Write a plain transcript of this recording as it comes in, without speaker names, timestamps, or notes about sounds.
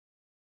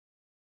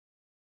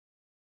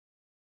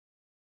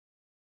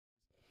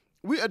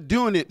We are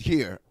doing it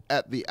here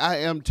at the I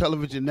Am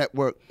Television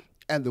Network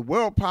and the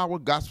World Power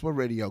Gospel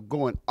Radio,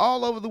 going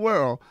all over the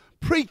world,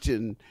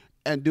 preaching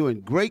and doing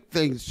great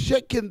things,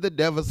 shaking the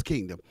devil's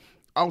kingdom.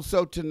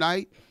 Also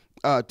tonight,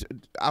 I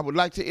would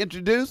like to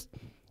introduce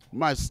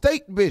my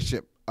state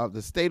bishop of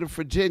the state of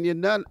Virginia,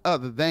 none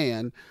other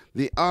than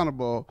the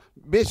Honorable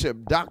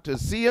Bishop Dr.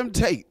 C.M.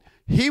 Tate.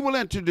 He will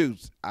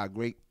introduce our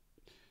great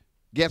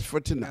guest for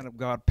tonight. Man of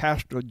God,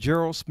 Pastor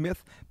Gerald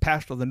Smith,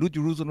 pastor of the New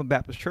Jerusalem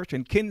Baptist Church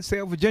in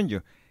Kinsale,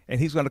 Virginia.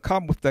 And he's going to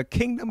come with the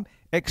kingdom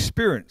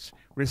experience.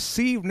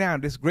 Receive now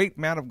this great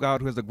man of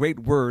God who has a great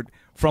word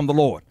from the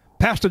Lord.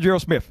 Pastor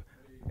Gerald Smith.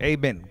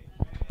 Amen.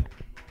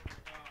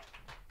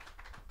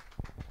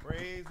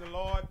 Praise the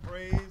Lord.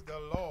 Praise the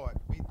Lord.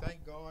 We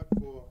thank God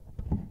for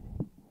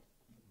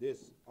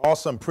this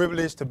awesome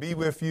privilege to be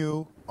with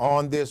you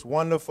on this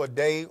wonderful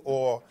day,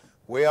 or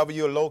wherever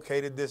you're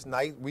located this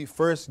night. We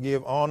first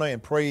give honor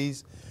and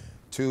praise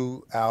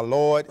to our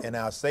Lord and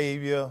our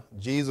Savior,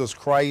 Jesus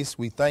Christ.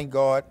 We thank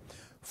God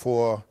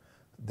for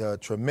the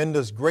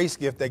tremendous grace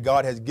gift that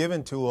God has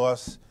given to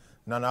us,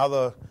 none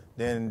other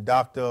than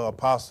Dr.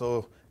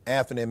 Apostle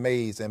Anthony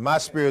Mays, and my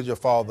spiritual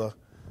father,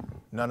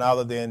 none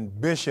other than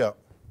Bishop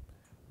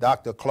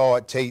Dr.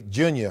 Claude Tate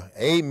Jr.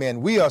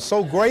 Amen. We are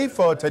so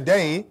grateful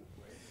today.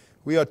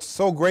 We are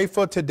so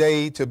grateful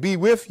today to be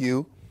with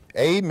you.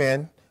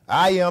 Amen.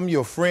 I am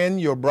your friend,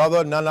 your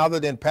brother, none other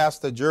than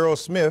Pastor Gerald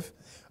Smith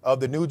of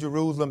the New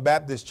Jerusalem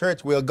Baptist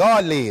Church, where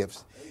God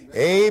lives.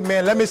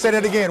 Amen. Let me say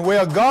that again.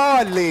 Where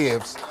God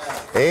lives.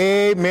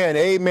 Amen.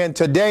 Amen.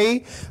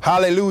 Today,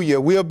 hallelujah,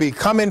 we'll be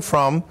coming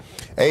from,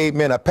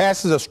 amen, a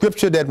passage of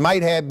scripture that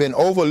might have been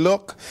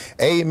overlooked.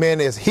 Amen.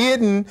 It's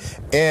hidden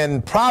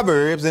in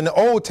Proverbs in the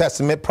Old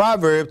Testament,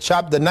 Proverbs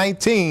chapter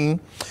 19,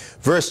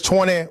 verse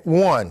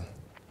 21.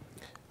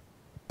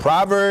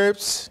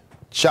 Proverbs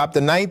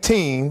chapter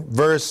 19,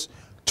 verse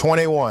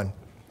 21.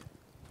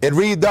 It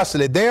reads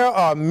thusly: there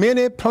are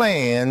many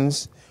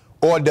plans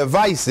or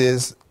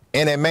devices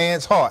in a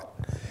man's heart.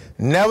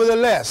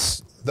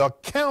 Nevertheless, the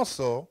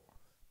counsel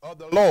of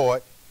the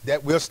Lord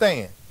that will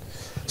stand.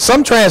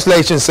 Some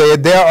translations say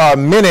there are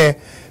many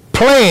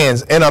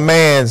plans in a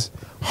man's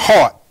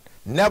heart.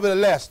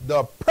 Nevertheless,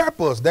 the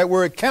purpose, that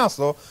word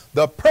counsel,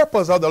 the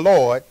purpose of the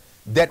Lord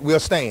that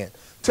will stand.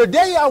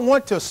 Today I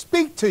want to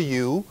speak to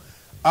you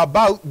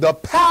about the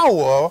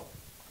power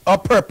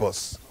of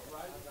purpose.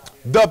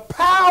 The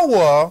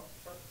power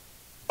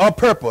of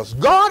purpose.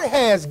 God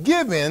has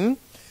given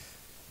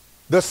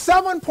the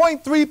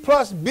 7.3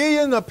 plus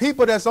billion of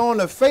people that's on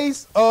the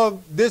face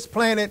of this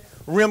planet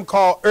rim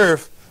called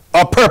Earth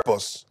a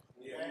purpose.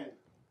 Yeah.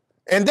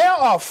 And there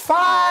are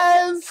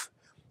 5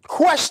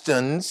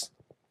 questions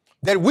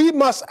that we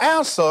must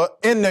answer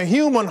in the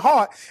human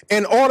heart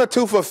in order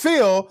to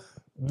fulfill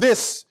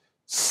this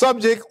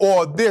subject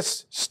or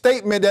this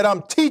statement that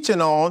I'm teaching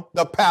on,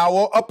 the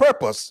power of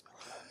purpose.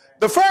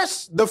 The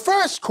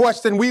first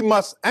question we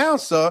must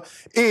answer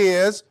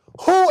is,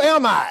 who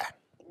am I?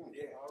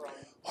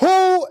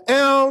 Who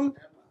am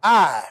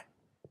I?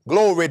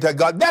 Glory to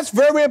God. That's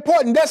very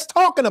important. That's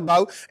talking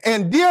about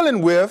and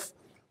dealing with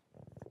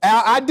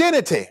our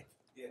identity.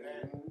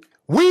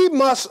 We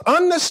must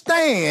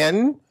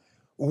understand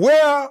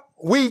where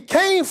we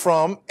came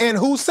from and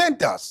who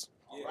sent us.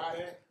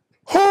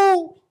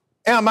 Who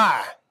am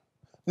I?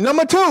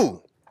 Number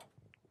 2,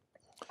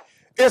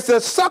 it's the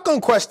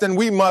second question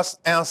we must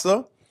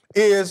answer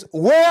is,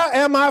 where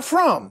am I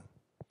from?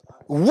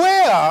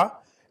 Where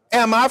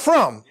am I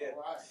from?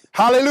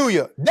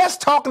 Hallelujah. That's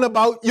talking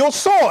about your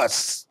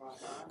source.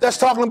 That's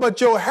talking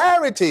about your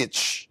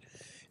heritage.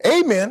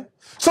 Amen.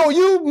 So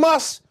you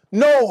must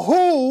know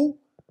who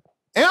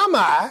am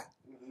I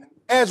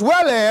as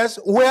well as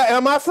where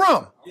am I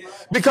from?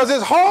 Because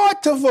it's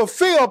hard to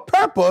fulfill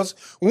purpose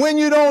when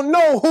you don't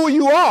know who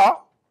you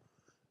are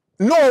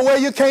nor where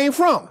you came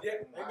from.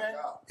 Amen.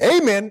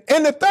 Amen.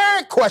 And the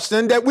third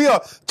question that we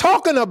are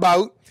talking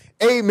about,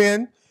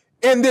 amen,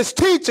 in this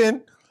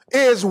teaching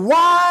is,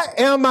 why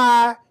am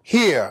I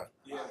here?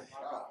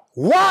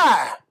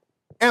 Why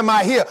am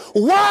I here?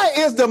 Why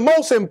is the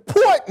most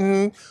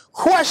important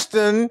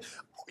question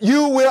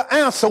you will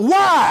answer.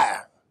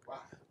 Why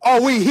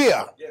are we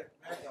here?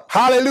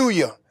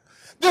 Hallelujah.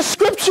 The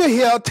scripture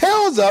here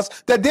tells us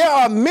that there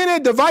are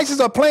many devices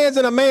or plans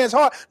in a man's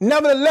heart.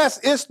 Nevertheless,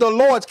 it's the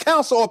Lord's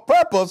counsel or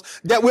purpose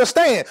that will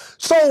stand.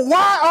 So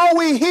why are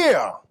we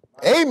here?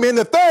 Amen.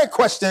 The third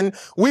question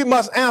we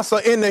must answer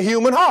in the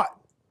human heart.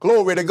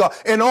 Glory to God.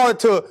 In order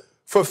to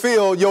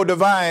fulfill your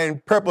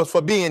divine purpose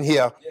for being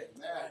here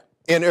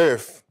in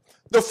earth.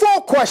 The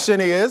fourth question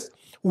is,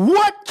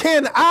 what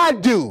can I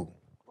do?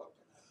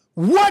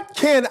 What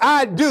can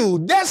I do?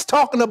 That's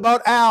talking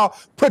about our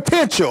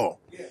potential.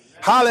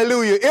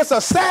 Hallelujah. It's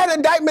a sad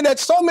indictment that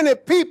so many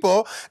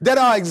people that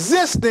are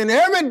existing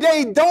every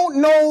day don't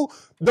know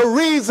the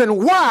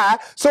reason why,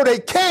 so they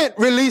can't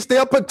release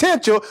their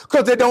potential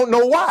because they don't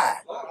know why.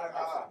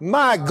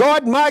 My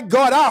God,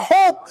 I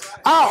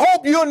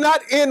hope you're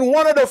not in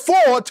one of the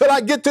four till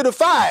I get to the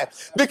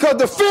five, because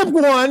the fifth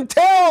one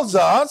tells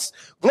us,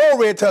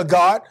 glory to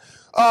God,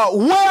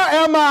 where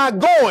am I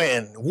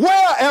going?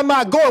 Where am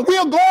I going?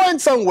 We're going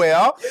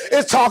somewhere.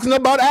 It's talking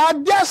about our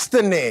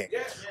destiny.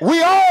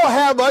 We all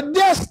have a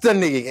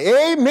destiny.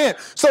 Amen.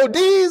 So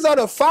these are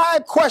the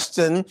 5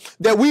 questions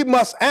that we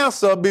must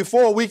answer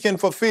before we can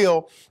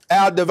fulfill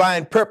our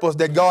divine purpose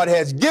that God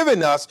has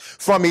given us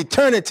from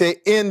eternity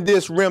in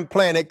this rim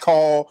planet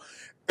called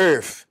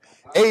Earth.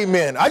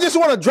 Amen. I just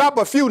want to drop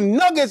a few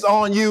nuggets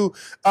on you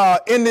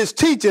in this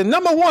teaching.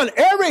 Number 1,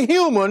 every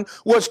human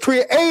was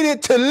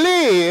created to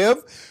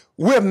live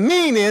with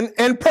meaning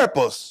and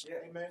purpose.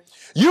 Yeah.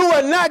 You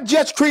were not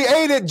just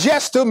created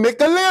just to make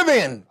a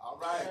living.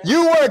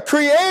 You were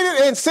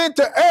created and sent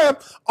to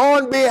earth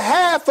on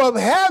behalf of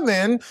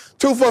heaven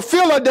to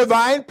fulfill a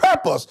divine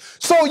purpose.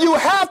 So you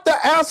have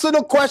to answer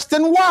the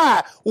question,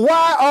 why?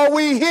 Why are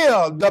we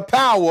here? The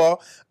power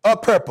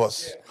of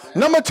purpose.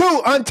 Number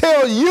 2,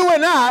 until you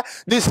and I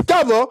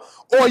discover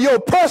or your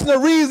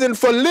personal reason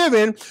for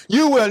living,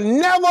 you will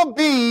never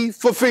be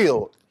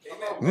fulfilled.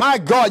 My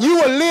God, you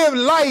will live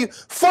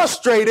life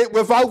frustrated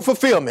without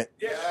fulfillment.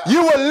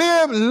 You will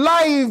live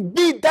life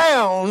beat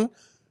down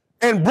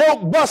and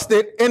broke,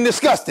 busted, and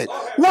disgusted.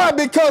 Why?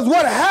 Because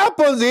what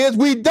happens is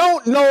we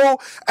don't know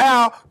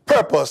our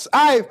purpose.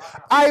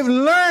 I've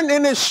learned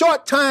in this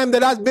short time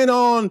that I've been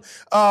on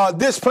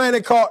this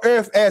planet called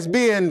Earth as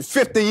being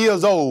 50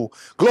 years old.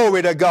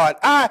 Glory to God.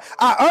 I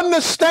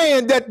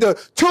understand that the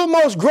 2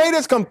 most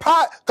greatest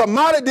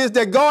commodities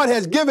that God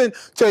has given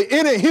to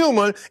any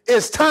human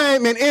is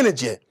time and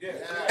energy.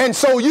 And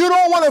so you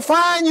don't want to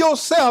find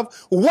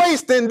yourself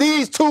wasting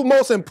these 2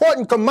 most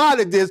important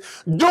commodities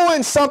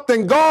doing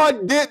something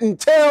God didn't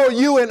tell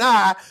you and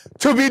I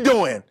to be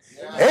doing.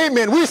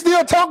 Amen. We're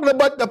still talking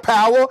about the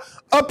power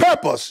of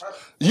purpose.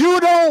 You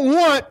don't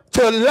want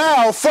to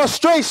allow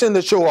frustration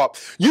to show up.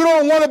 You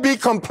don't want to be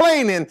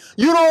complaining.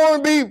 You don't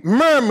want to be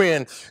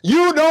murmuring.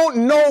 You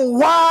don't know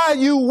why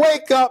you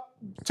wake up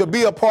to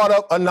be a part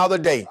of another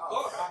day.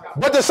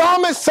 But the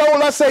psalmist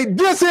told us, say,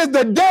 this is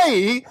the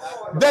day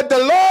that the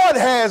Lord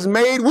has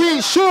made. We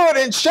should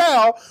and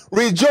shall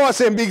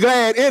rejoice and be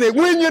glad in it.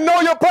 When you know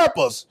your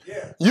purpose,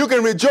 you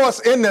can rejoice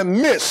in the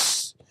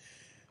midst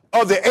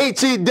of the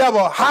HE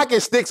devil hockey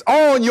sticks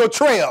on your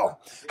trail.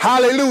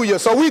 Hallelujah.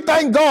 So we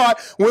thank God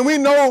when we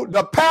know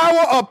the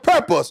power of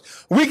purpose,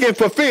 we can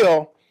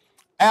fulfill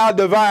our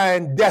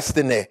divine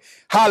destiny.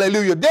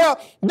 Hallelujah. There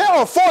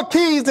are 4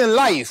 keys in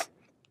life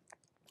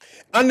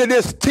under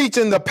this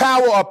teaching, the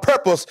power of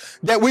purpose,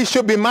 that we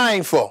should be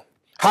mindful.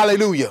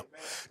 Hallelujah.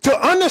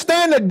 To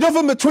understand the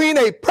difference between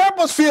a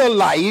purpose-filled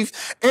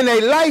life and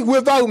a life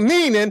without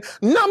meaning,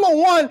 number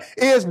 1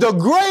 is the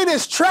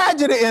greatest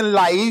tragedy in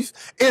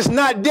life is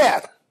not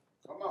death.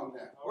 Come on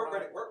now.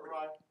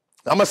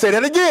 I'm going to say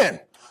that again.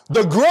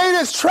 The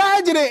greatest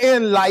tragedy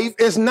in life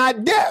is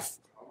not death,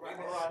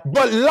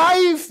 but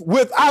life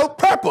without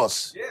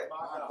purpose.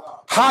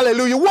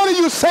 Hallelujah. What are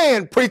you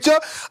saying, preacher?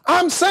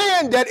 I'm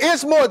saying that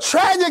it's more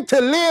tragic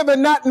to live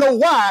and not know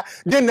why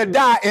than to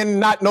die and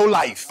not know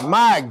life.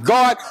 My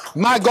God,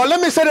 my God.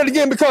 Let me say that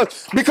again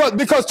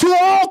because too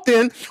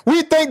often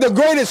we think the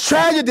greatest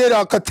tragedy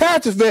or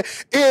catastrophe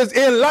is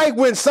in life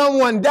when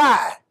someone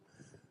dies.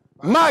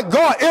 My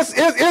God,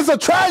 it's a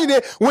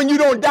tragedy when you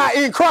don't die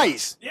in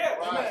Christ.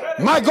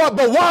 My God,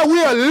 but while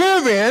we are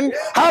living,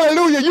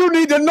 hallelujah, you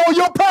need to know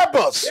your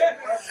purpose.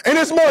 And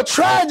it's more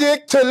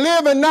tragic to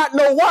live and not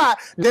know why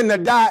than to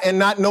die and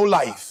not know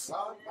life.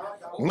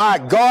 My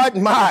God,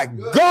 my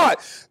God.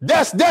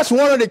 That's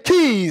one of the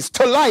keys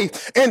to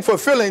life in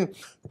fulfilling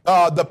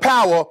the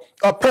power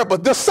of purpose.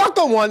 The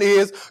second one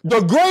is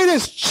the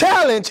greatest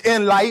challenge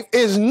in life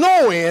is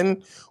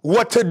knowing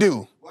what to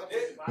do.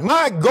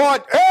 My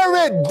God,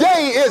 every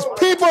day is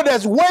people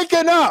that's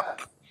waking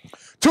up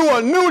to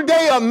a new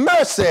day of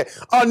mercy,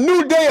 a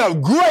new day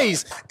of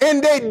grace,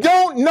 and they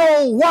don't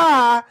know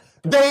why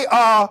they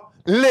are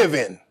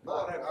living.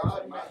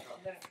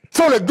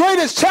 So the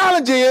greatest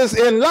challenge is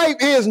in life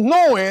is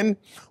knowing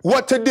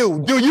what to do.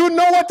 Do you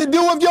know what to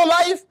do with your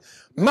life?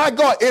 My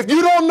God, if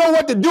you don't know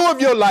what to do with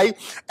your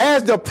life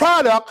as the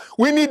product,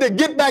 we need to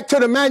get back to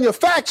the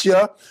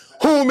manufacturer,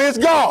 whom is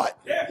God.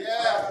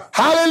 Yeah.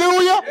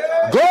 Hallelujah.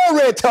 Yeah.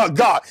 Glory to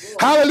God.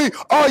 Hallelujah.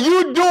 Are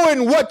you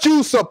doing what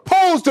you're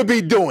supposed to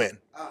be doing?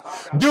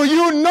 Do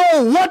you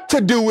know what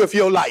to do with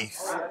your life?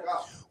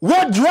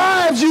 What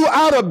drives you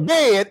out of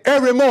bed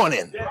every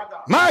morning?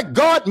 My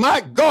God,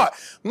 my God.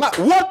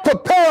 What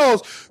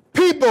propels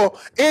people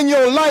in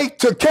your life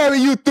to carry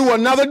you through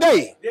another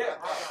day?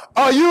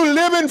 Are you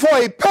living for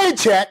a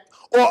paycheck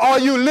or are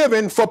you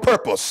living for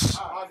purpose?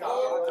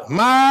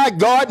 My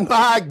God,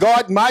 my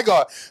God, my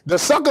God. The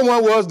second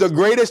one was the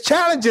greatest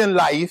challenge in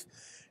life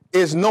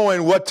is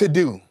knowing what to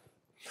do.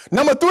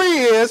 Number 3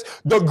 is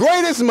the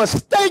greatest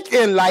mistake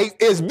in life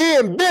is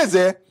being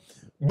busy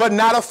but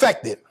not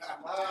effective.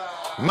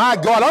 My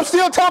God, I'm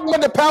still talking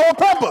about the power of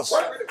purpose.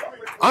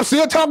 I'm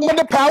still talking about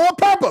the power of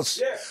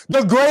purpose.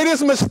 The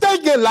greatest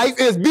mistake in life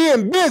is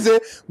being busy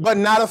but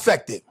not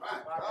effective.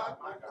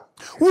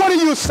 What are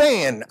you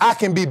saying? I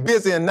can be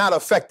busy and not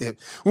effective.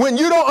 When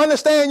you don't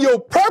understand your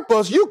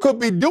purpose, you could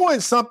be doing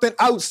something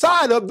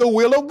outside of the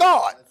will of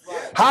God.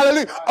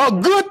 Hallelujah. A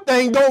good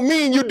thing don't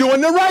mean you're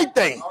doing the right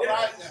thing.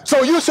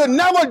 So you should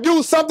never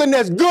do something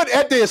that's good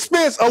at the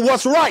expense of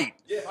what's right.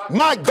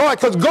 My God,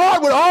 because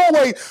God would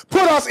always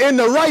put us in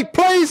the right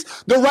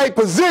place, the right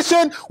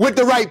position, with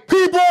the right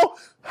people.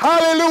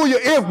 Hallelujah.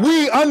 If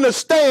we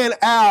understand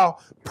our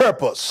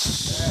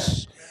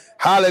purpose.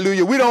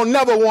 Hallelujah. We don't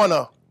never want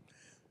to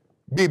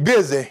be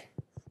busy,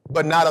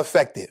 but not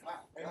effective.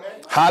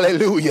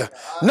 Hallelujah.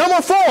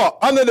 Number 4,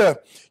 under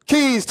the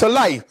keys to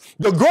life,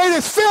 the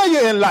greatest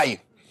failure in life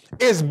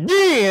is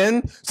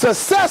being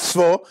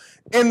successful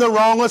in the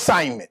wrong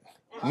assignment.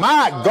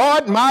 My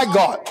God, my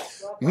God,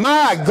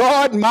 my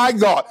God, my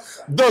God.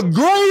 The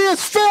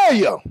greatest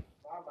failure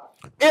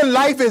in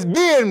life is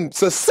being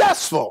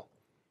successful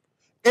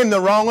in the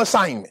wrong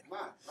assignment.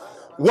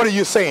 What are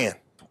you saying?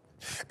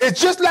 It's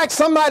just like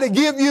somebody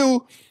give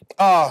you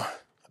a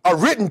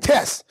written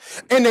test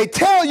and they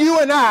tell you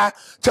and I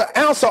to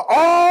answer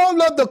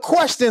all of the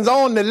questions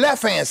on the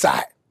left-hand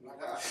side.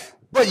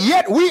 But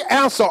yet we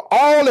answer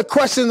all the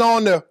questions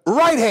on the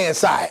right-hand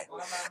side.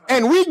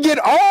 And we get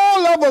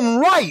all of them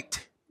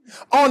right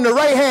on the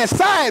right-hand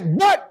side,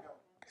 but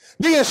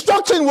the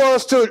instruction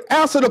was to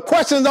answer the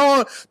questions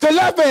on the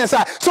left-hand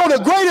side. So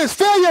the greatest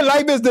failure in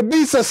life is to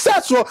be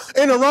successful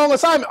in the wrong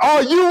assignment.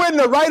 Are you in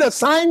the right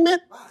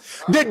assignment?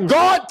 Did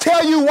God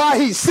tell you why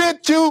he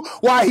sent you,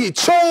 why he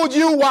chose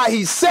you, why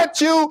he set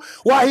you,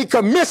 why he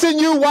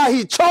commissioned you, why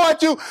he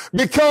charged you?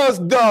 Because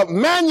the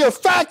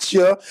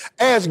manufacturer,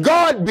 as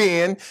God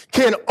being,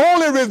 can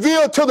only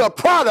reveal to the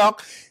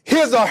product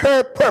his or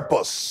her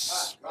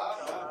purpose.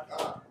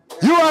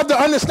 You have to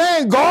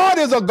understand God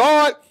is a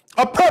God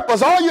a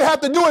purpose. All you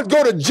have to do is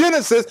go to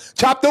Genesis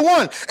chapter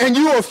 1 and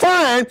you will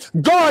find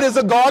God is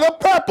a God of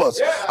purpose.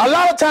 A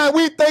lot of times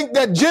we think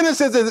that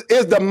Genesis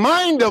is the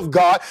mind of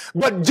God,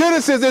 but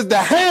Genesis is the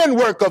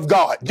handwork of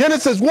God.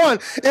 Genesis 1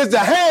 is the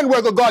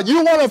handwork of God.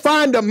 You want to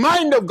find the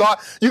mind of God,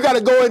 you got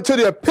to go into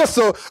the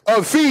epistle of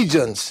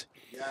Ephesians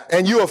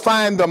and you will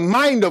find the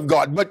mind of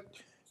God. But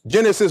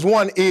Genesis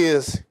 1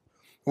 is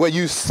where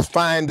you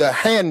find the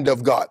hand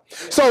of God.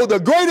 So the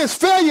greatest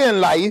failure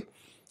in life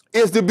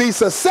is to be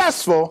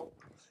successful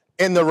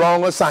in the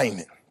wrong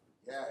assignment.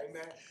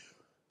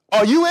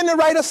 Are you in the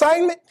right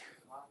assignment?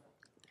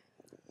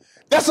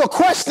 That's a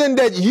question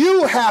that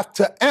you have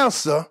to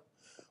answer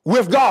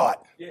with God,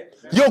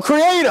 your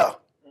creator.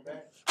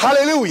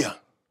 Hallelujah.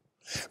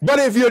 But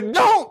if you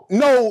don't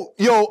know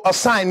your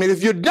assignment,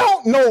 if you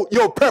don't know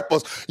your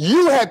purpose,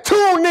 you have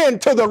tuned in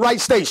to the right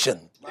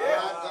station.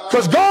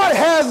 Because God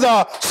has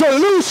a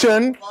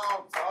solution.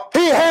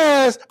 He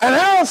has an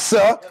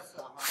answer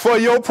for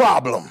your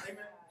problem.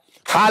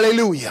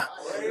 Hallelujah.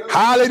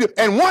 Hallelujah.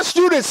 And once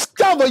you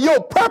discover your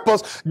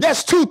purpose,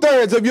 that's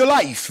 2/3 of your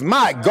life.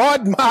 My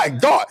God, my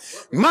God,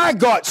 my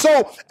God.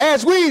 So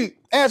as we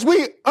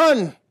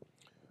unwrap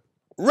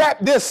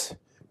this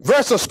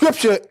verse of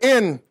scripture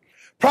in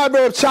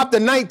Proverbs chapter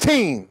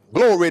 19,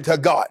 glory to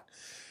God,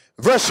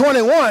 verse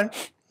 21,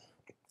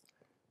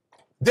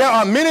 there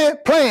are many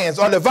plans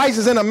or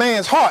devices in a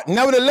man's heart.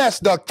 Nevertheless,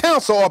 the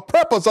counsel or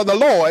purpose of the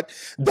Lord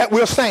that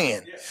will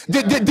stand.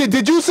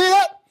 Did you see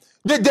that?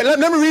 Let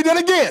me read that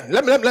again.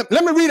 Let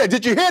me read that.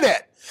 Did you hear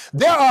that?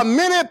 There are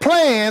many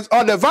plans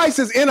or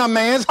devices in a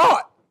man's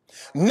heart.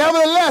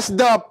 Nevertheless,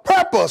 the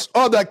purpose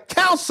or the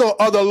counsel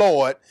of the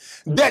Lord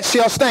that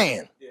shall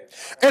stand.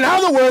 In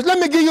other words, let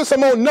me give you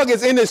some more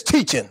nuggets in this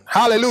teaching.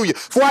 Hallelujah.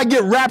 Before I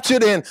get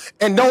raptured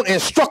and don't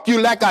instruct you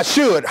like I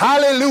should.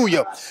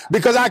 Hallelujah.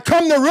 Because I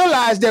come to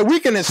realize that we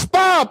can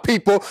inspire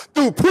people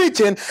through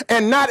preaching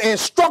and not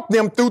instruct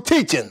them through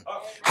teaching.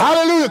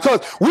 Hallelujah.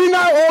 Because we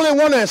not only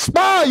want to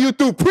inspire you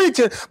through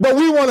preaching, but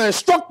we want to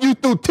instruct you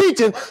through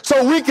teaching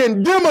so we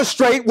can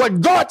demonstrate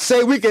what God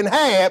say we can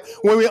have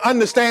when we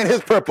understand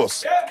his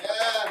purpose.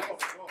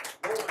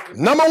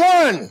 Number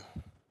one,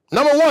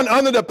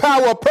 under the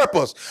power of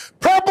purpose.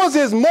 Purpose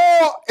is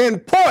more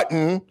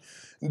important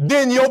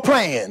than your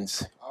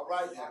plans.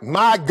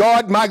 My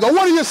God, my God.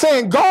 What are you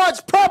saying?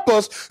 God's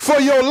purpose for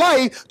your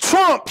life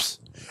trumps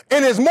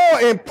and is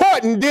more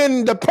important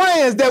than the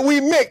plans that we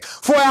make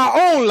for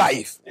our own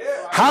life.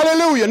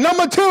 Hallelujah.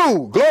 Number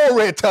 2,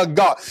 glory to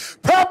God.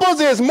 Purpose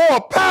is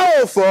more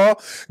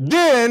powerful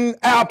than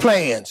our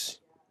plans.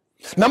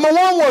 Number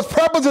 1 was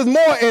purpose is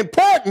more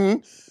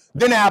important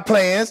than our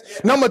plans.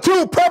 Number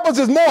 2, purpose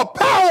is more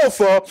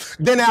powerful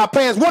than our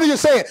plans. What are you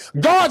saying?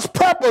 God's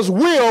purpose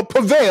will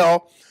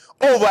prevail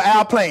over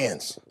our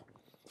plans.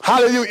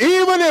 Hallelujah.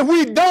 Even if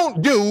we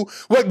don't do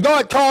what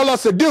God called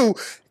us to do,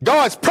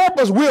 God's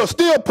purpose will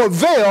still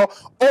prevail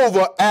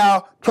over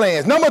our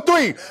plans. Number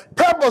 3,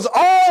 purpose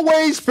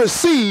always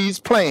precedes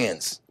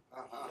plans.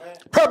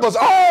 Purpose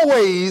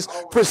always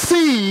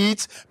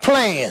precedes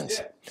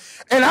plans.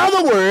 In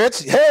other words,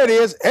 here it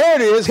is.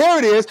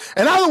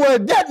 In other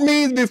words, that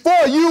means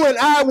before you and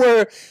I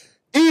were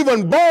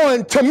even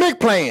born to make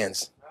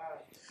plans,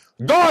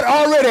 God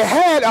already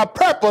had a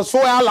purpose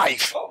for our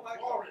life.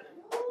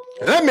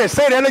 Let me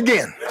say that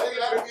again.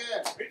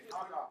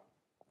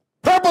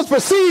 Purpose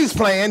precedes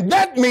plan.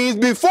 That means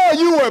before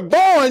you were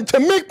born to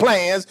make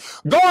plans,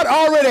 God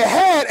already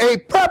had a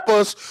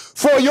purpose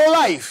for your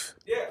life,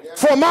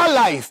 for my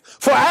life,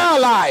 for our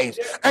lives.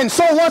 And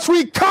so once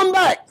we come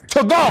back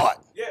to God,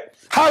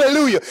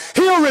 hallelujah,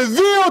 he'll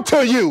reveal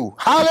to you,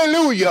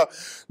 hallelujah,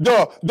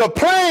 the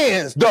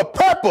plans, the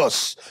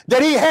purpose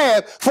that he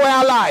had for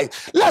our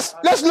life. Let's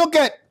look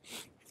at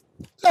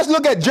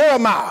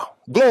Jeremiah.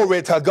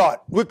 Glory to God.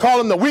 We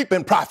call him the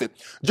weeping prophet.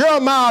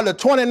 Jeremiah, the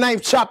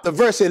 29th chapter,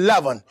 verse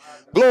 11.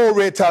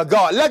 Glory to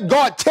God. Let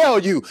God tell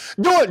you.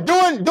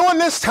 During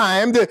this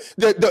time,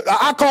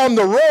 I call them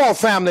the royal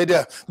family,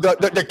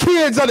 the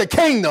kids of the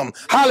kingdom.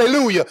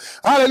 Hallelujah.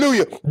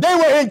 Hallelujah. They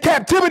were in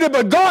captivity,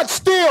 but God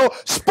still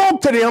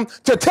spoke to them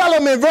to tell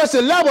them in verse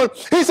 11,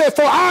 he said,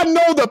 for I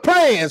know the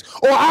plans,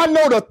 or I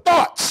know the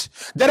thoughts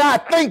that I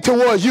think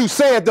towards you,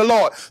 saith the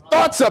Lord.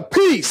 Thoughts of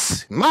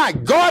peace, my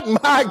God,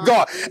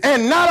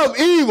 and not of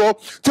evil,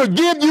 to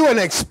give you an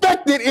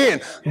expected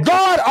end.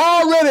 God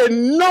already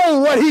know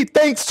what he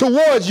thinks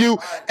towards you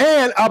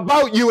and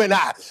about you and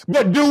I.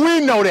 But do we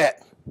know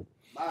that?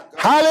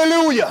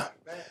 Hallelujah.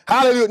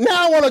 Hallelujah.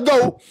 Now I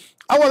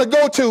want to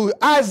go to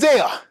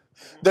Isaiah,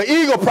 the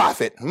eagle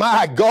prophet.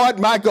 My God,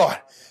 my God.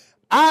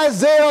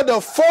 Isaiah, the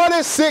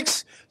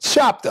 46th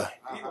chapter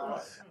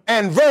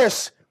and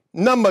verse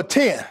number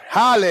 10.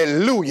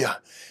 Hallelujah.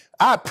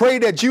 I pray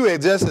that you are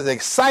just as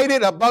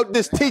excited about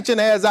this teaching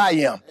as I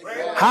am.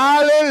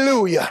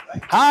 Hallelujah.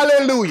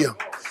 Hallelujah.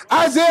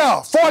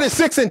 Isaiah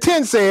 46 and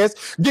 10 says,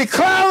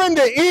 declaring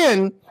the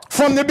end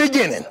from the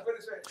beginning.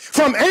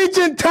 From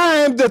ancient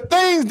times, the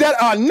things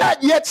that are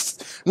not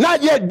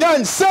yet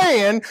done,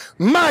 saying,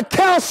 my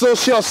counsel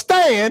shall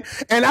stand,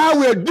 and I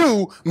will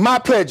do my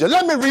pleasure.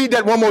 Let me read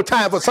that one more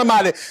time for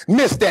somebody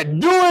missed that.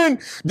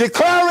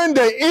 Declaring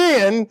the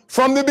end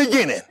from the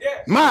beginning.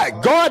 My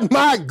God,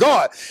 my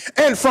God.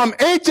 And from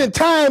ancient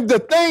times, the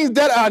things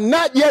that are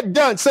not yet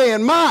done,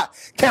 saying, my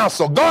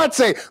counsel. God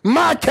say,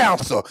 my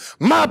counsel,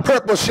 my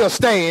purpose shall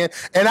stand,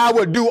 and I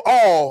will do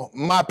all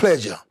my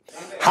pleasure.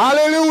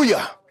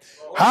 Hallelujah.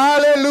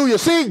 Hallelujah.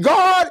 See,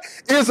 God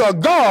is a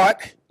God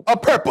of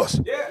purpose.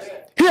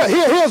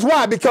 Here's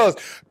why. Because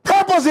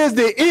purpose is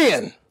the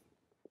end,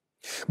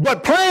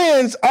 but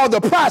plans are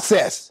the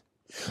process.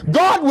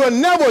 God will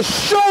never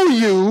show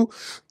you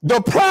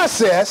the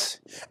process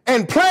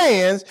and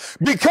plans,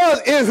 because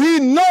if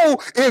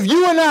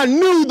you and I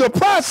knew the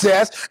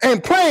process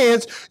and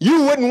plans,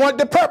 you wouldn't want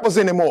the purpose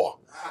anymore.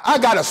 I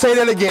got to say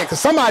that again because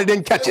somebody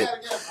didn't catch it.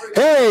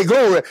 Hey,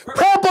 glory.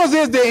 Purpose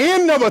is the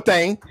end of a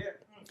thing.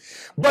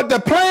 But the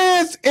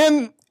plans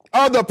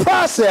of the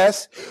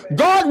process,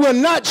 God will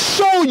not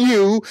show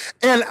you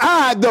and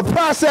I the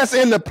process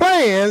and the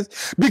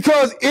plans,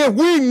 because if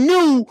we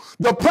knew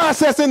the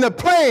process and the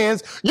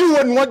plans, you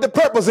wouldn't want the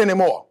purpose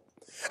anymore.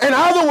 In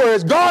other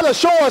words, God will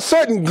show us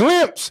certain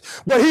glimpse,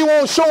 but he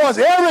won't show us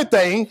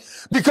everything,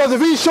 because if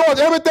he showed us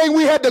everything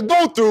we had to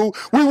go through,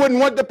 we wouldn't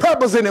want the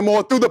purpose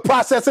anymore through the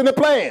process and the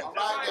plan. All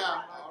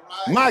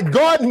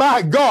right.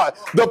 My God,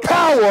 the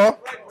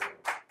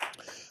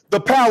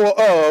power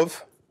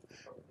of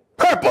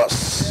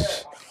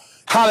purpose.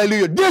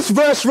 Hallelujah. This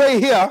verse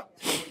right here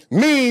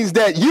means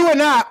that you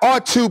and I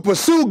ought to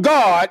pursue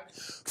God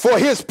for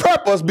his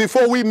purpose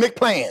before we make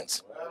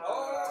plans,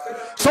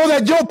 so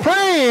that your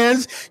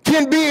plans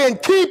can be in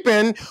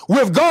keeping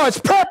with God's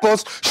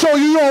purpose, so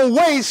you don't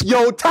waste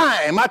your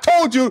time. I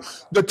told you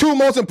the two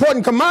most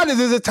important commodities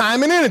is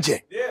time and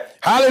energy.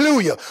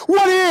 Hallelujah.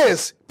 What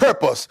is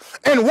purpose,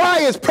 and why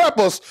is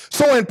purpose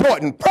so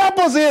important?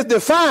 Purpose is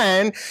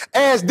defined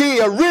as the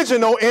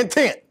original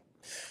intent.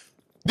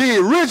 The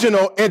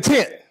original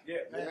intent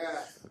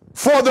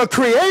for the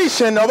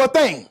creation of a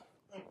thing.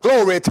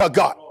 Glory to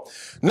God.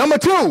 Number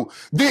two,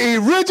 the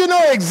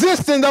original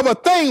existence of a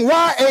thing,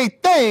 why a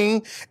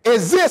thing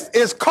exists,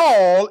 is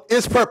called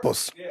its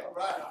purpose.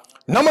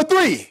 Number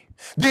three,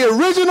 the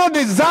original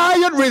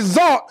desired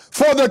result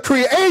for the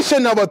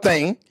creation of a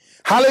thing,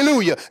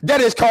 hallelujah,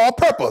 that is called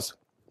purpose.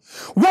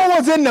 What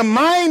was in the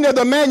mind of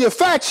the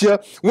manufacturer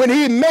when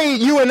he made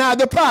you and I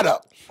the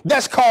product?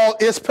 That's called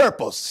its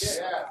purpose.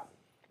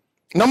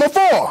 Number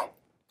four,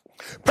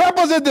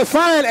 purpose is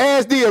defined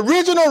as the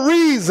original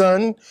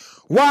reason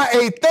why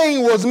a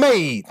thing was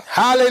made.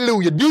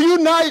 Hallelujah. Do you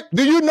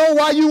know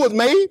why you was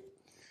made?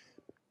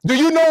 Do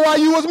you know why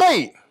you was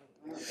made?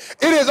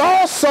 It is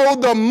also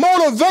the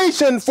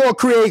motivation for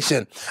creation.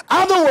 In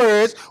other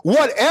words,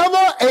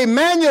 whatever a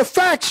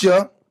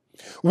manufacturer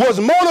was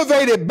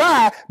motivated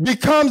by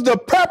becomes the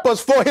purpose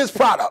for his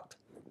product.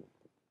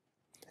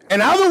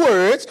 In other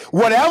words,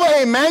 whatever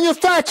a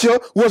manufacturer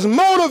was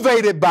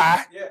motivated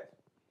by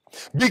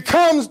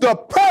becomes the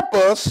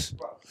purpose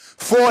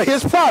for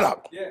his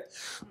product.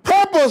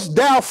 Purpose,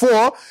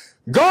 therefore,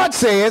 God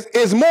says,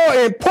 is more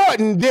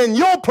important than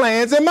your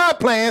plans and my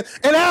plans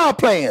and our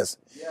plans.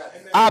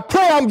 I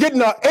pray I'm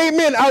getting an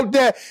amen out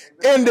there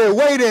in the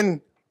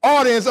waiting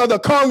audience of the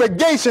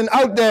congregation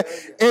out there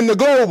in the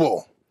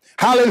global.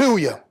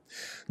 Hallelujah.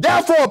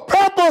 Therefore,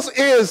 purpose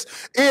is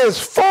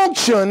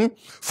function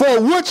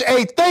for which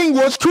a thing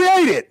was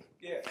created.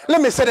 Yeah.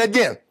 Let me say that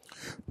again.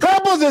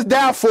 Purpose is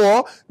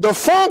therefore the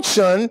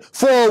function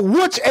for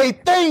which a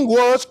thing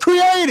was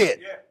created.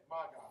 Yeah.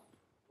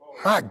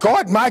 My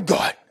God, my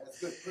God.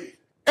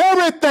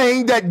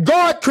 Everything that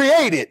God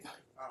created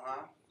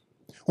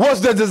was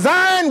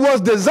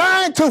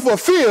designed to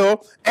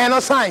fulfill an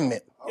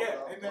assignment. Yeah.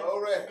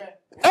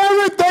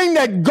 Everything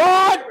that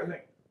God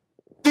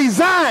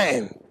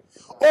designed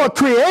or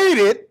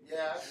created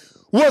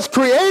was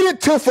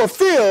created to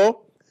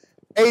fulfill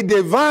a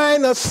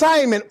divine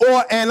assignment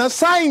or an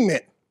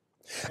assignment.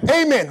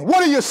 Amen.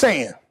 What are you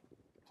saying?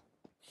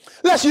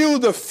 Let's use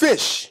the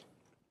fish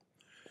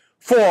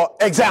for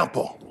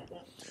example.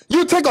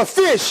 You take a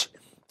fish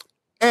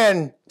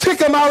and take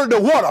him out of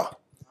the water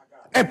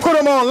and put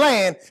him on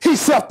land, he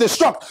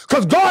self-destruct.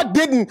 Because God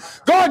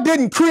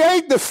didn't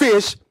create the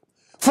fish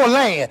for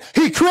land.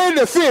 He created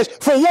the fish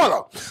for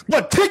water.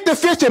 But take the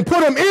fish and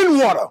put him in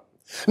water.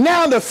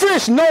 Now the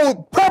fish knows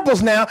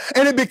purpose now,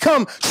 and it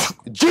becomes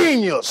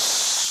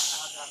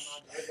genius.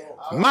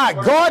 My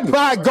God,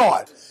 my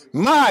God.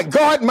 My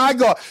God, my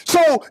God.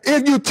 So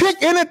if you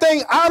take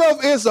anything out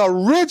of its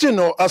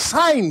original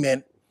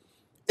assignment,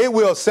 it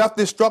will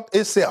self-destruct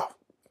itself.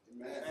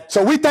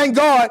 So we thank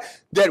God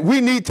that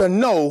we need to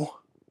know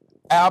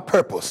our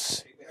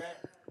purpose.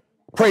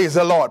 Praise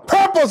the Lord.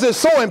 Purpose is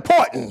so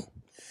important.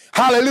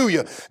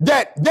 Hallelujah.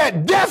 That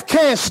death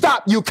can't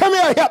stop you. Come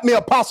here, help me,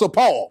 Apostle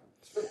Paul.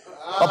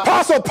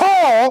 Apostle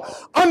Paul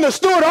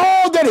understood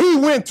all that he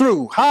went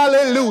through.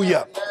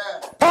 Hallelujah.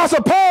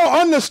 Apostle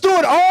Paul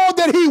understood all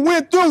that he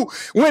went through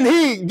when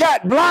he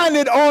got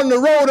blinded on the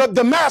road of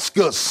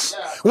Damascus,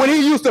 when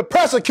he used to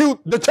persecute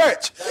the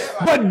church.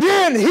 But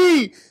then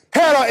he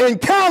had an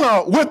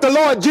encounter with the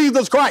Lord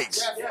Jesus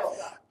Christ.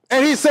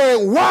 And he said,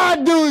 why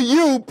do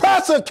you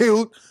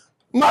persecute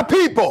my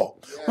people?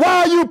 Why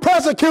are you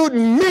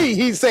persecuting me?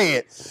 He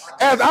said.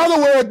 As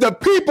other words, the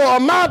people are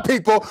my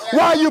people.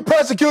 Why are you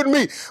persecuting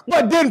me?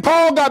 But then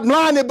Paul got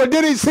blinded, but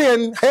then he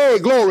said, hey,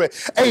 glory,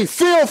 a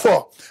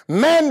fearful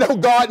man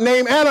of God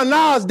named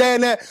Ananias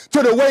down there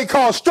to the way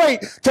called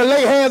Straight to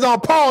lay hands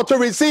on Paul to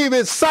receive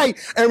his sight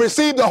and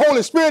receive the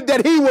Holy Spirit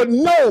that he would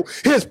know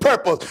his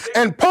purpose.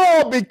 And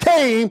Paul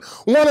became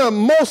one of the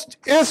most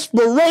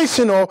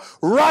inspirational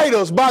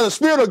writers by the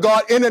Spirit of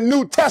God in the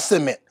New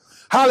Testament.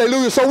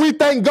 Hallelujah. So we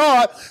thank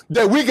God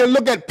that we can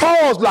look at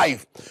Paul's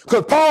life,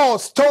 because Paul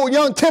told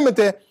young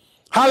Timothy,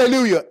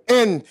 hallelujah,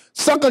 in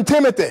 2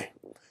 Timothy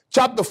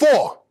chapter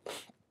 4,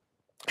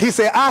 he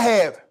said, I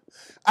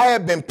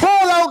have been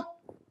poured out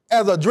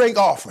as a drink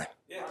offering.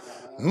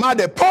 My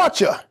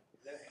departure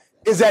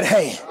is at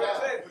hand.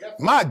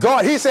 My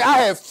God, he said, I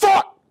have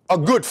fought a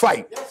good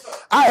fight.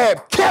 I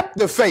have kept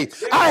the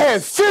faith. I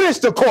have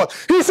finished the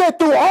course. He said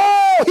through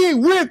all he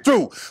went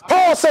through,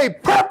 Paul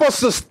said, purpose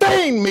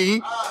sustained me,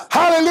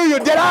 hallelujah,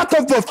 that I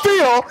can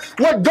fulfill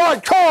what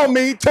God called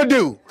me to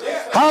do.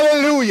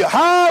 Hallelujah,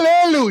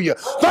 hallelujah.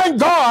 Thank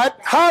God,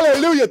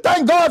 hallelujah.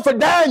 Thank God for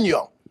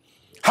Daniel.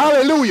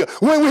 Hallelujah.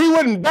 When he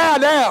wouldn't bow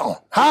down,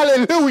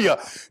 hallelujah,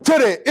 to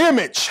the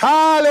image.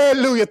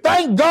 Hallelujah.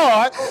 Thank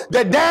God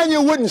that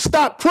Daniel wouldn't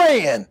stop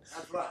praying.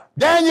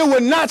 Daniel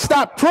would not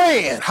stop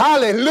praying.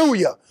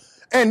 Hallelujah.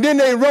 And then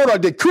they wrote a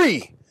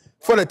decree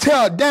for to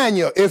tell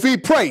Daniel if he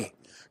pray,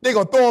 they're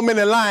going to throw him in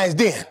the lion's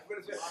den.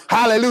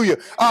 Hallelujah.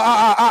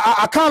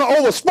 I kind of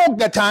overspoke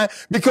that time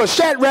because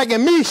Shadrach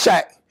and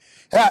Meshach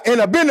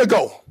and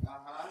Abednego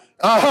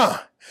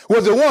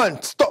was the one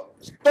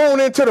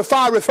thrown into the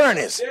fiery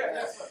furnace.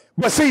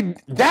 But see,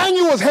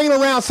 Daniel was hanging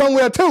around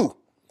somewhere too.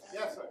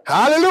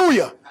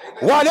 Hallelujah.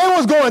 While they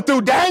was going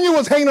through, Daniel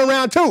was hanging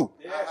around too.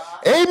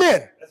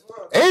 Amen.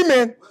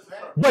 Amen.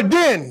 But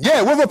then,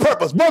 with a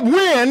purpose. But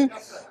when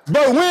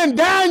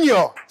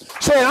Daniel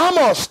said, I'm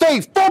going to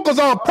stay focused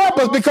on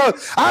purpose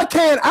because I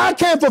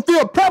can't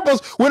fulfill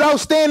purpose without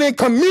staying in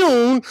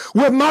commune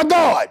with my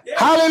God.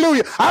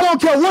 Hallelujah. I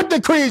don't care what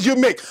decrees you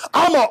make.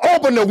 I'm going to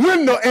open the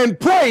window and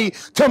pray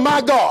to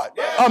my God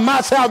of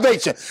my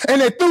salvation.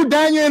 And they threw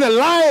Daniel in the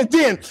lion's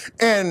den,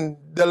 and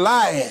the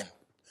lion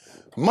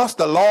must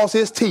have lost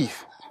his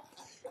teeth.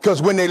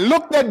 Because when they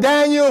looked at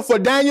Daniel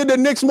the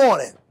next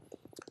morning,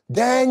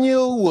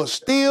 Daniel was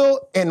still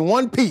in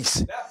one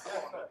piece,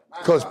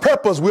 because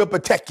purpose will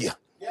protect you.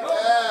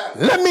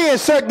 Let me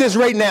insert this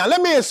right now.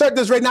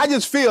 I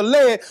just feel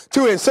led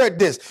to insert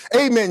this.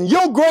 Amen.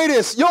 Your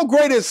greatest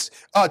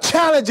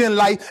challenge in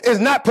life is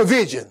not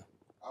provision.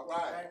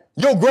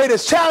 Your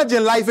greatest challenge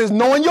in life is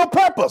knowing your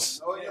purpose.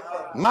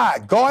 My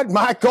God,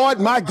 my God,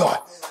 my God.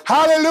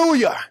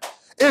 Hallelujah.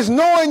 It's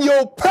knowing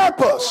your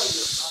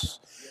purpose.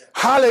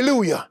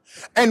 Hallelujah.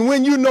 And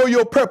when you know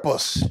your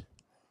purpose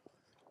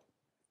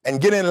and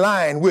get in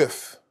line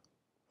with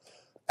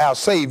our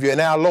Savior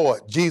and our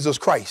Lord, Jesus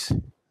Christ,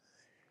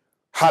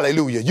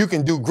 hallelujah, you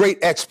can do great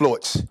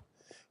exploits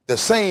the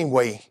same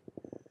way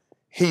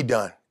he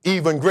done.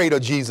 Even greater,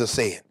 Jesus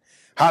said.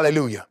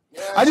 Hallelujah.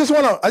 Yeah. I just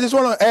want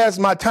to, as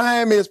my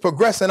time is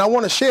progressing, I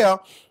want to share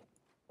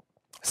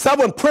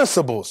 7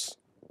 principles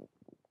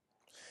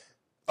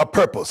of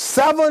purpose.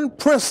 7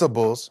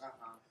 principles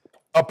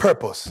of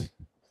purpose.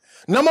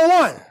 Number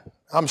 1,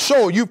 I'm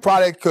sure you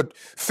probably could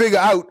figure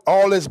out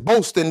all this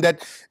boasting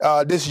that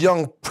this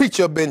young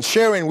preacher been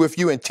sharing with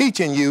you and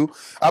teaching you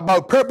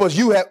about purpose.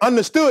 You have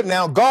understood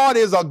now God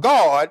is a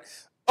God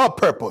of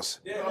purpose.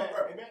 Yeah.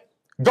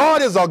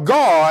 God is a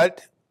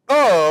God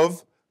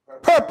of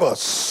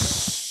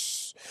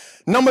purpose.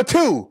 Number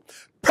 2,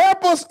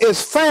 purpose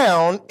is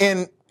found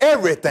in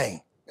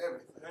everything.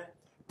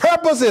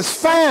 Purpose is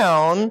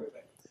found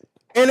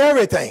in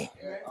everything.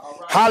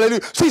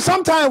 Hallelujah. See,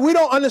 sometimes we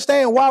don't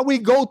understand why we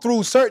go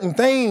through certain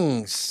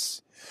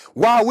things,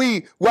 why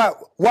we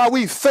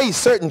face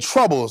certain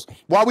troubles,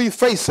 why we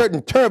face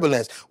certain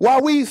turbulence, why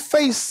we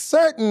face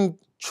certain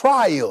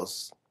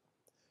trials,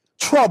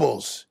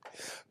 troubles.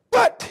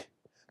 But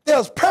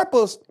there's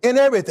purpose in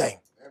everything.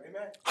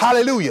 Amen.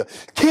 Hallelujah.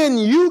 Can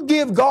you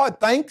give God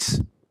thanks?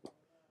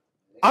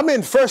 I'm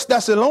in 1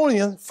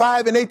 Thessalonians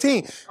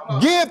 5:18.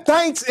 Give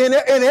thanks in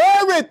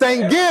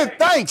everything. Give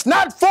thanks.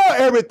 Not for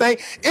everything.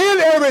 In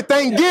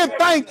everything, give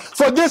thanks.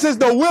 For this is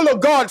the will of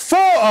God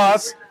for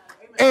us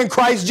in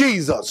Christ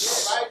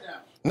Jesus.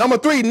 Number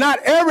 3, not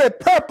every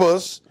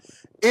purpose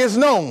is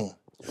known.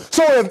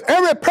 So if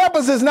every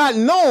purpose is not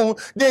known,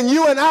 then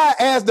you and I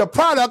as the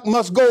product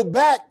must go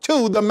back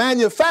to the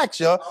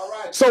manufacturer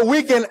so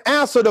we can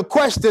answer the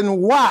question,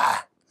 why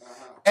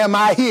am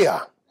I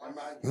here?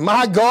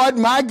 My God,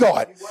 my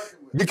God.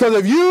 Because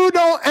if you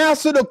don't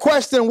answer the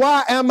question,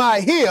 why am I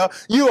here,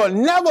 you will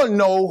never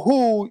know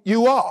who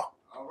you are.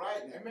 All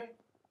right. Amen.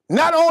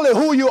 Not only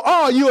who you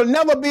are, you will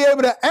never be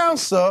able to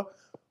answer,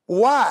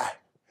 why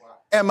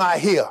am I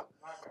here?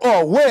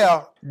 Or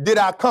where did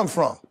I come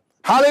from?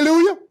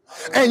 Hallelujah.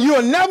 And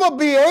you'll never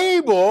be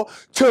able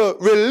to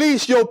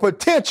release your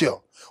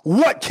potential.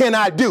 What can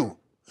I do?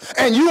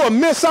 And you will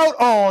miss out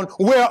on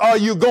where are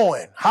you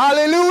going.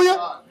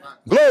 Hallelujah.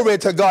 Glory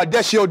to God.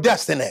 That's your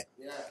destiny.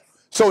 Yeah.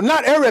 So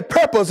not every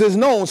purpose is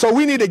known. So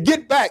we need to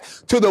get back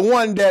to the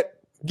one that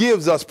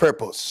gives us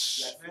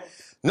purpose.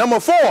 Yes. Number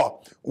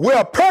 4,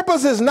 where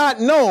purpose is not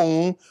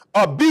known,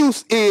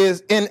 abuse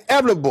is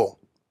inevitable.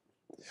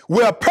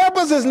 Where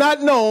purpose is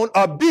not known,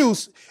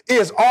 abuse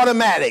is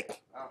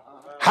automatic.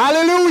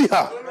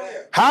 Hallelujah.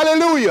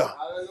 Hallelujah.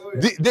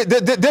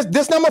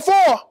 This number 4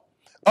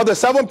 of the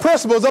 7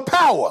 principles of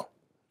power.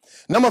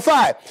 Number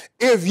 5,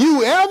 if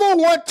you ever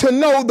want to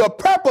know the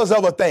purpose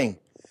of a thing,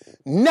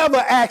 never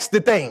ask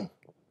the thing.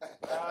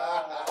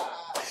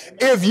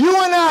 If you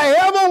and I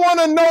ever want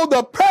to know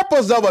the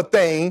purpose of a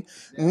thing,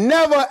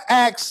 never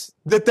ask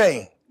the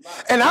thing.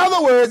 In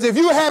other words, if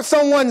you have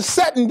someone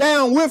sitting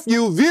down with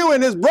you viewing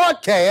this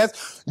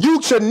broadcast,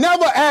 you should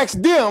never ask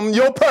them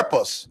your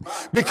purpose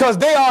because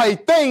they are a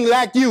thing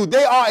like you.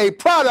 They are a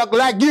product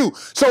like you.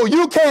 So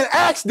you can't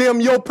ask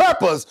them your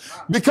purpose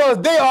because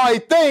they are a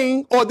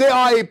thing or they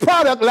are a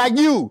product like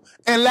you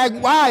and like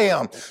I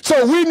am.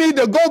 So we need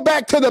to go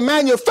back to the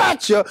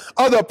manufacturer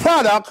of the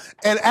product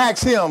and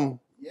ask him,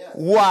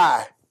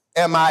 why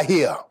am I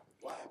here?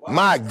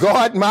 My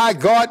God, my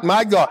God,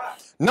 my God.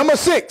 Number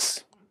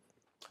 6.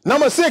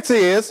 Number 6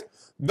 is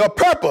the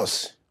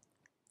purpose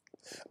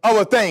of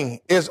a thing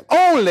is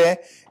only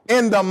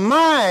in the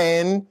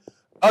mind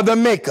of the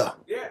maker.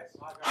 Yes.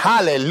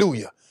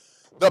 Hallelujah.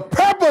 The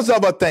purpose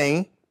of a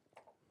thing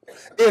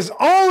is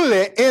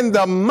only in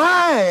the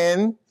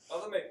mind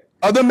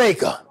of the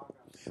maker.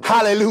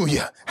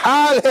 Hallelujah.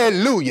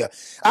 Hallelujah.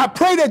 I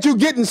pray that you're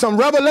getting some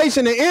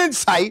revelation and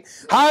insight.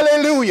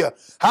 Hallelujah.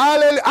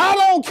 Hallelujah. I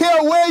don't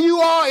care where you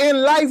are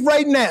in life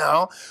right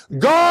now.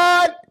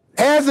 God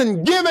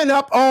hasn't given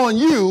up on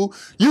you.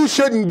 You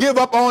shouldn't give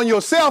up on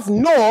yourself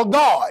nor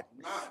God.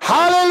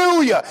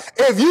 Hallelujah.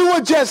 If you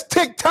would just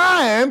take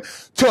time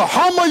to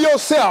humble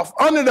yourself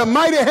under the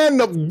mighty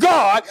hand of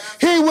God,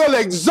 he will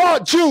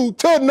exalt you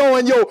to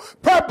knowing your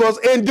purpose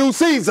in due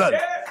season.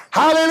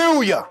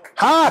 Hallelujah.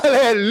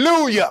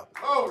 Hallelujah.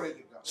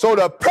 So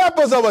the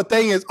purpose of a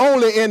thing is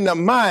only in the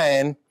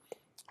mind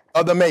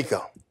of the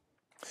maker.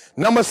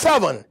 Number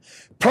 7,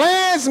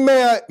 plans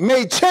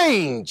may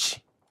change.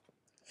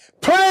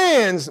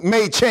 Plans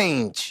may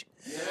change,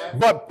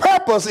 but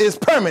purpose is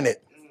permanent.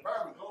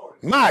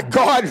 My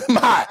God,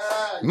 my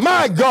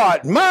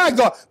God, my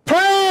God.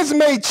 Plans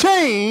may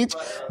change,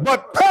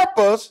 but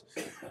purpose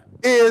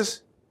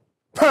is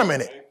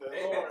permanent.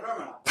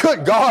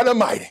 Good God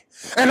Almighty.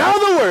 In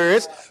other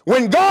words,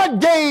 when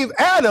God gave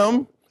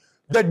Adam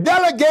the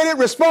delegated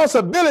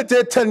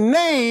responsibility to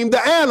name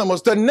the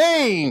animals,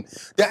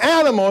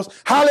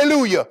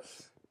 hallelujah,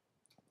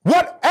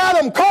 what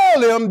Adam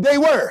called them, they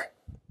were.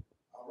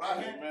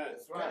 Right.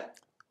 That's right.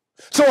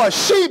 So a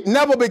sheep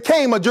never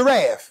became a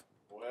giraffe.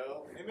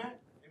 Well, amen.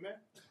 Amen.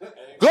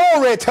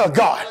 Glory to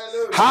God.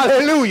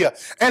 Hallelujah.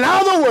 In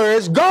other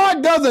words,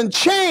 God doesn't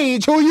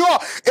change who you are.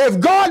 If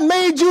God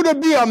made you to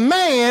be a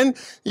man,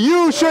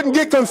 you shouldn't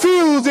get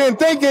confused in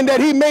thinking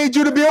that he made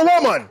you to be a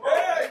woman.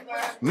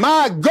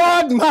 My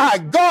God, my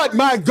God,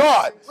 my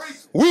God.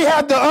 We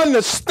have to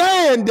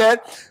understand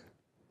that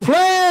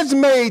plans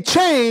may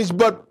change,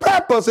 but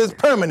purpose is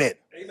permanent.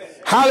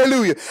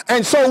 Hallelujah.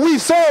 And so we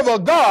serve a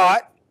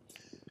God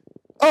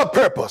of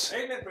purpose.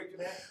 Amen, preacher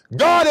man.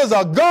 God is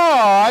a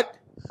God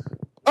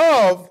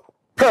of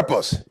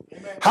purpose.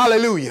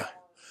 Hallelujah.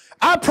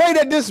 I pray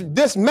that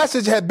this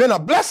message has been a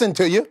blessing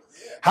to you.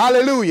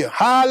 Hallelujah.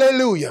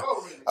 Hallelujah.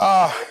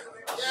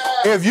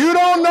 If you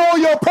don't know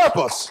your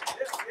purpose,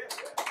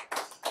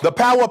 the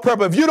power of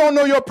purpose, if you don't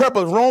know your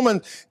purpose,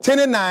 Romans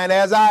 10:9,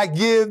 as I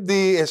give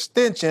the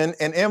extension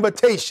and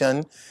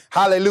invitation,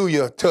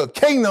 hallelujah, to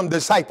kingdom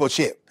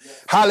discipleship.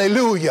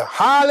 Hallelujah.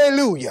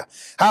 Hallelujah.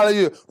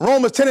 Hallelujah.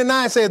 Romans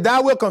 10:9 says,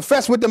 thou wilt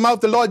confess with the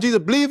mouth the Lord Jesus,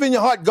 believe in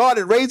your heart God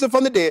is raised him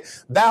from the dead,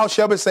 thou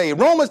shalt be saved.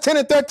 Romans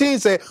 10:13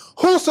 says,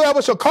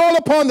 whosoever shall call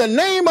upon the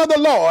name of the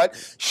Lord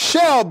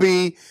shall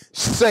be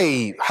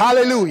saved.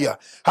 Hallelujah.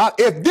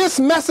 If this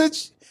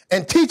message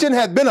and teaching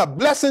has been a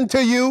blessing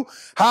to you,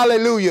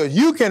 hallelujah,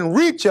 you can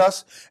reach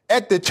us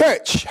at the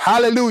church,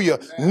 hallelujah,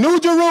 New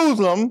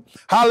Jerusalem,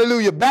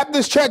 hallelujah,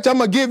 Baptist Church. I'm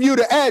going to give you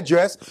the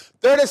address,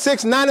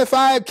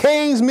 3695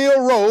 Kings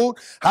Mill Road,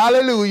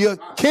 hallelujah,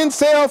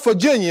 Kinsale,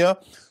 Virginia,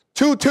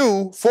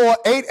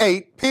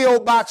 22488, P.O.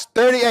 Box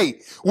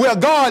 38, where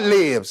God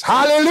lives.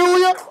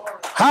 Hallelujah,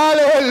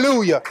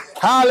 hallelujah,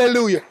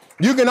 hallelujah.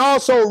 You can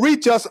also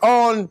reach us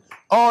on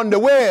the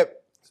web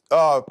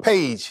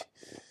page,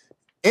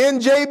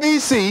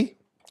 NJBC,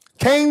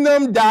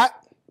 Kingdom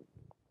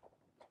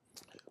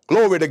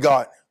glory to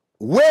God,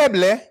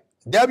 Weebly,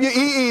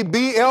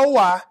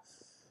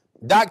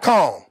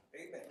 WEEBLY.com.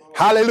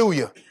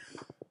 Hallelujah.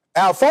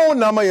 Our phone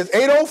number is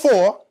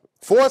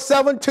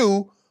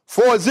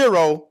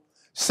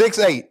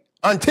 804-472-4068.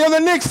 Until the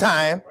next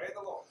time,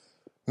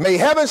 may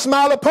heaven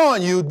smile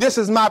upon you. This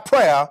is my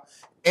prayer.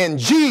 In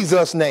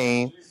Jesus'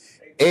 name,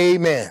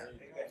 amen.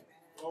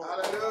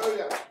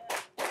 Hallelujah.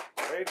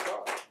 Praise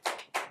God.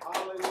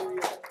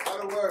 Hallelujah.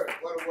 What a word.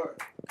 What a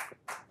word.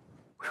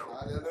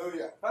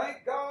 Hallelujah.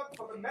 Thank God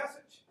for the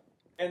message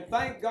and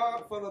thank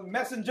God for the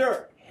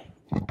messenger.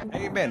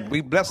 Amen. We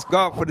bless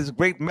God for this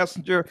great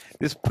messenger,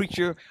 this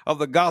preacher of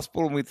the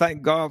gospel, and we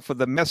thank God for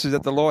the message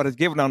that the Lord has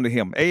given unto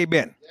him.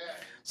 Amen. Yeah.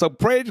 So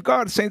praise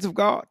God, saints of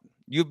God.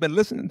 You've been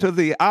listening to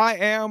the I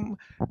Am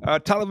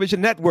television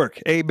network.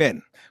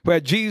 Amen. Where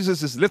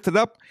Jesus is lifted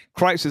up,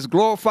 Christ is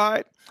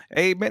glorified.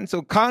 Amen.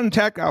 So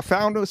contact our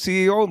founder,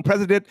 CEO, and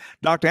president,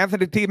 Dr.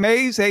 Anthony T.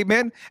 Mays.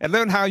 Amen. And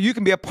learn how you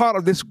can be a part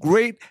of this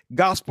great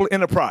gospel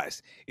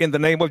enterprise in the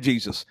name of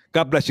Jesus.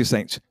 God bless you,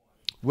 saints.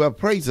 Well,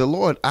 praise the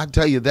Lord. I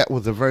tell you, that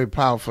was a very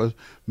powerful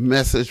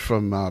message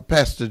from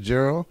Pastor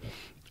Gerald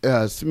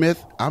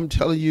Smith. I'm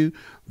telling you,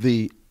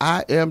 the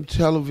I Am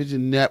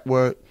Television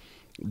Network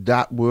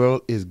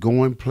 .world is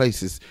going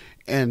places.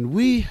 And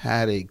we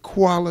had a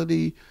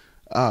quality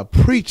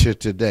preacher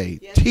today,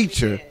 yes,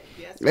 teacher,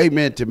 yes,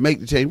 amen, to make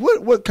the change.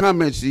 What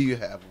comments do you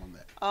have on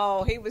that?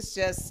 Oh, he was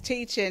just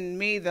teaching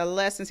me the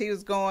lessons. He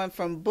was going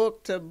from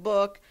book to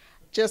book,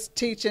 just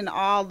teaching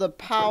all the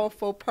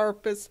powerful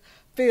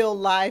purpose-filled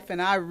life, and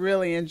I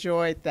really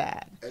enjoyed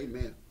that.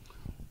 Amen.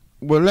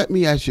 Well, let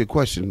me ask you a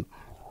question.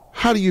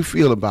 How do you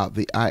feel about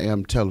the I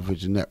Am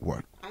Television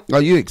Network?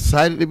 Are you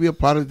excited to be a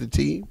part of the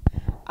team?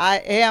 I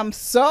am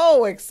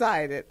so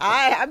excited.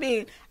 I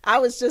mean, I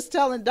was just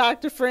telling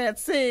Dr.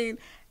 Francine,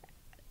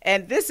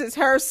 and this is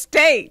her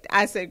state.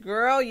 I said,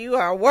 girl, you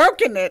are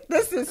working it.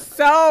 This is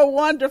so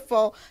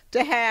wonderful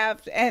to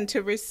have and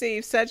to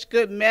receive such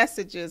good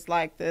messages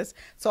like this.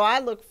 So I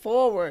look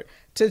forward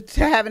to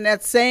having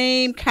that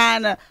same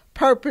kind of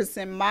purpose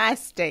in my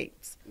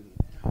states.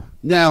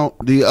 Now,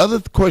 the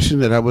other question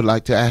that I would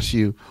like to ask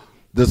you,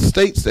 the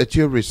states that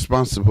you're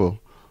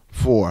responsible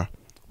for,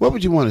 what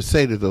would you want to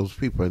say to those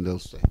people in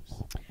those states?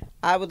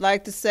 I would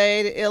like to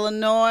say to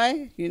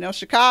Illinois,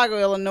 Chicago,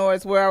 Illinois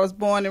is where I was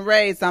born and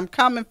raised. I'm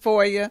coming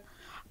for you.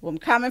 I'm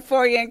coming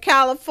for you in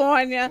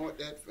California. Point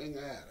that finger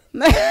at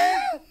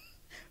her.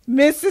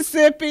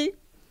 Mississippi,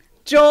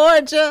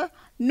 Georgia,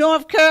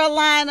 North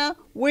Carolina.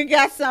 We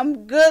got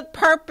some good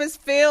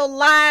purpose-filled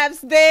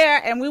lives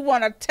there, and we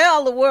want to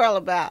tell the world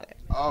about it.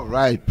 All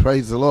right.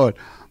 Praise the Lord.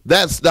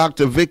 That's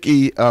Dr.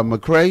 Vicki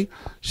McCrae.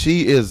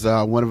 She is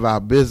one of our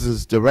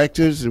business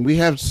directors, and we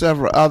have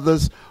several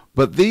others,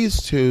 but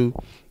these two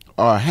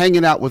are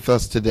hanging out with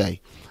us today.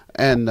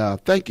 And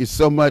thank you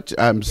so much.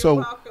 I'm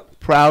so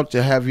proud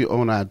to have you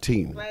on our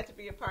team. Glad to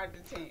be a part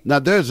of the team. Now,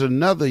 there's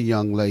another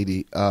young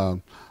lady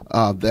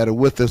that are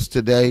with us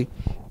today,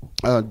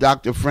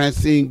 Dr.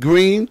 Francine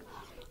Green.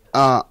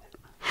 How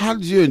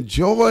did you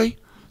enjoy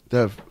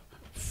the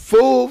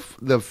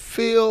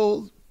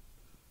field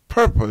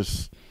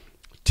purpose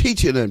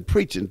teaching and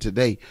preaching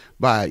today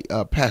by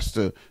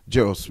Pastor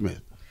Gerald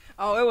Smith?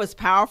 Oh, it was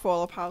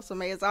powerful, Apostle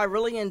Mays. I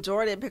really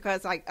enjoyed it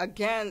because,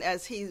 again,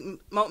 as he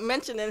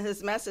mentioned in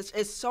his message,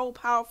 it's so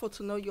powerful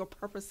to know your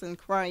purpose in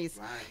Christ.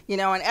 Right.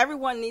 And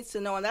everyone needs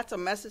to know, and that's a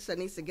message that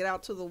needs to get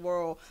out to the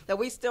world, that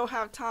we still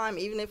have time,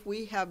 even if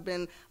we have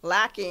been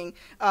lacking,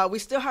 we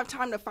still have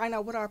time to find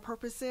out what our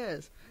purpose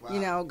is.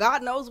 Wow.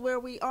 God knows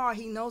where we are.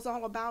 He knows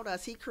all about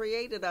us. He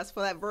created us for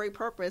that very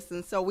purpose,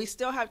 and so we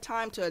still have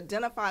time to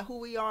identify who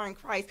we are in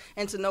Christ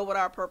and to know what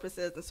our purpose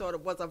is, and so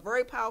it was a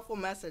very powerful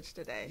message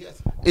today.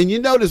 Yes. And you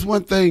notice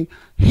one thing,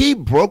 he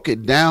broke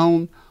it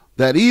down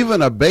that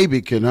even a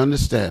baby can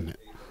understand it.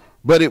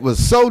 But it was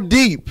so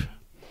deep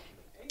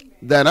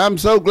that I'm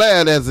so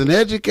glad as an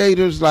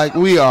educators like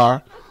we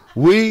are,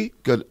 we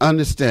could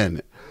understand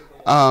it.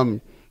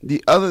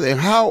 The other thing,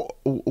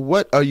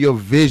 what are your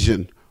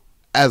vision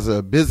as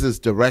a business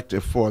director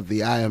for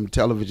the IM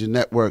Television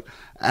Network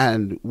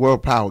and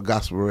World Power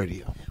Gospel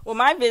Radio? Well,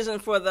 my vision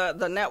for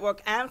the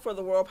network and for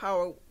the World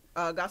Power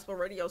gospel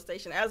radio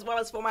station, as well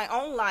as for my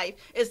own life,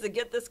 is to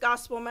get this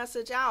gospel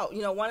message out.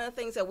 You know, one of the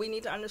things that we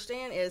need to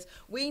understand is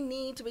we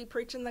need to be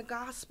preaching the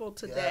gospel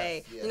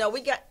today. Yes, yes. You know,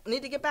 we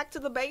need to get back to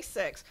the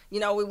basics. You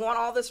know, we want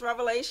all this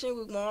revelation,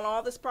 we want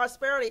all this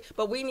prosperity,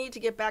 but we need to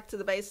get back to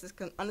the basics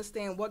and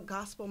understand what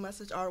gospel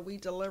message are we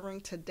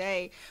delivering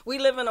today. We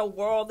live in a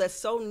world that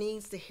so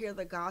needs to hear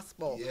the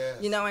gospel. Yes,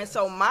 you know, and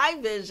so my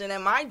vision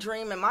and my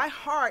dream and my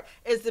heart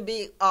is to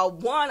be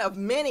one of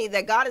many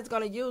that God is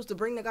going to use to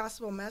bring the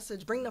gospel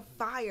message, bring the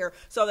fire,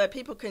 so that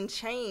people can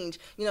change,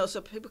 you know,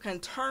 so people can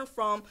turn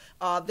from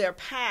their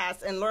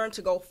past and learn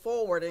to go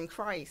forward in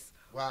Christ.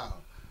 Wow.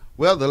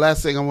 Well, the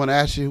last thing I want to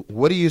ask you,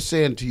 what are you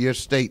saying to your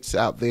states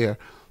out there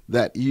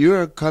that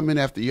you're coming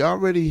after? You're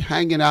already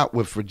hanging out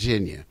with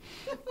Virginia.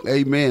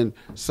 Amen.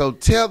 So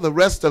tell the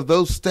rest of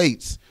those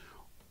states,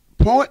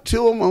 point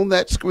to them on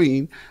that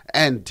screen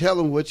and tell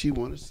them what you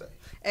want to say.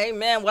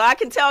 Amen. Well, I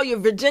can tell you,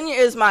 Virginia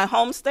is my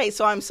home state,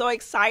 so I'm so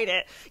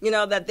excited, you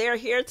know, that they're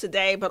here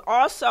today. But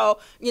also,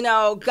 you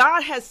know,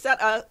 God has set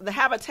the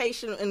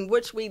habitation in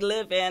which we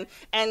live in,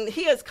 and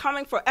He is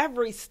coming for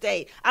every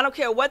state. I don't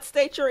care what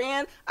state you're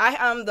in. I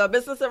am the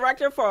business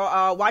director for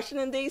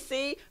Washington,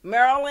 D.C.,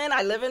 Maryland.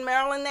 I live in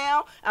Maryland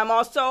now. I'm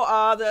also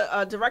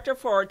the director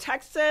for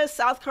Texas,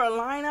 South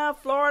Carolina,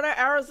 Florida,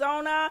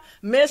 Arizona,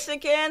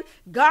 Michigan.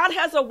 God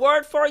has a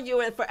word for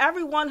you, and for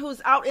everyone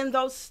who's out in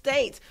those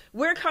states,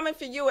 we're coming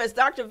for you. As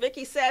Dr.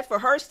 Vicky said, for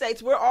her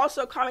states, we're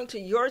also coming to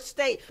your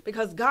state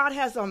because God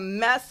has a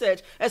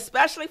message,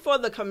 especially for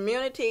the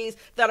communities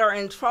that are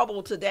in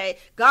trouble today.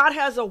 God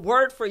has a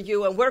word for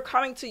you, and we're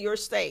coming to your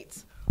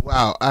states.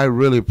 Wow, I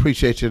really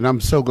appreciate you, and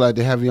I'm so glad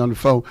to have you on the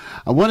phone.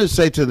 I want to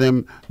say to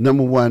them,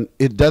 number one,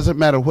 it doesn't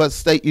matter what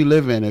state you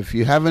live in. If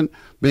you haven't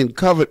been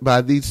covered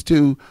by these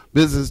two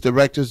business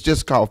directors,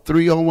 just call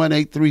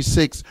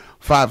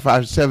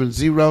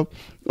 301-836-5570,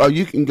 or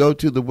you can go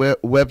to the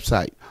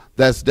website.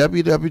 That's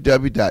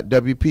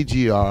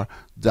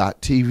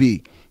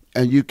www.wpgr.tv,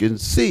 and you can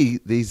see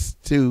these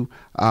two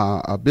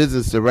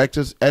business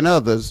directors and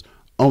others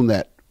on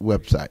that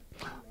website.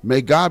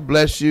 May God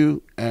bless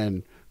you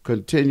and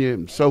continue.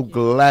 I'm so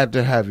glad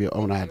to have you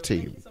on our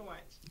team.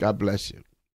 God bless you.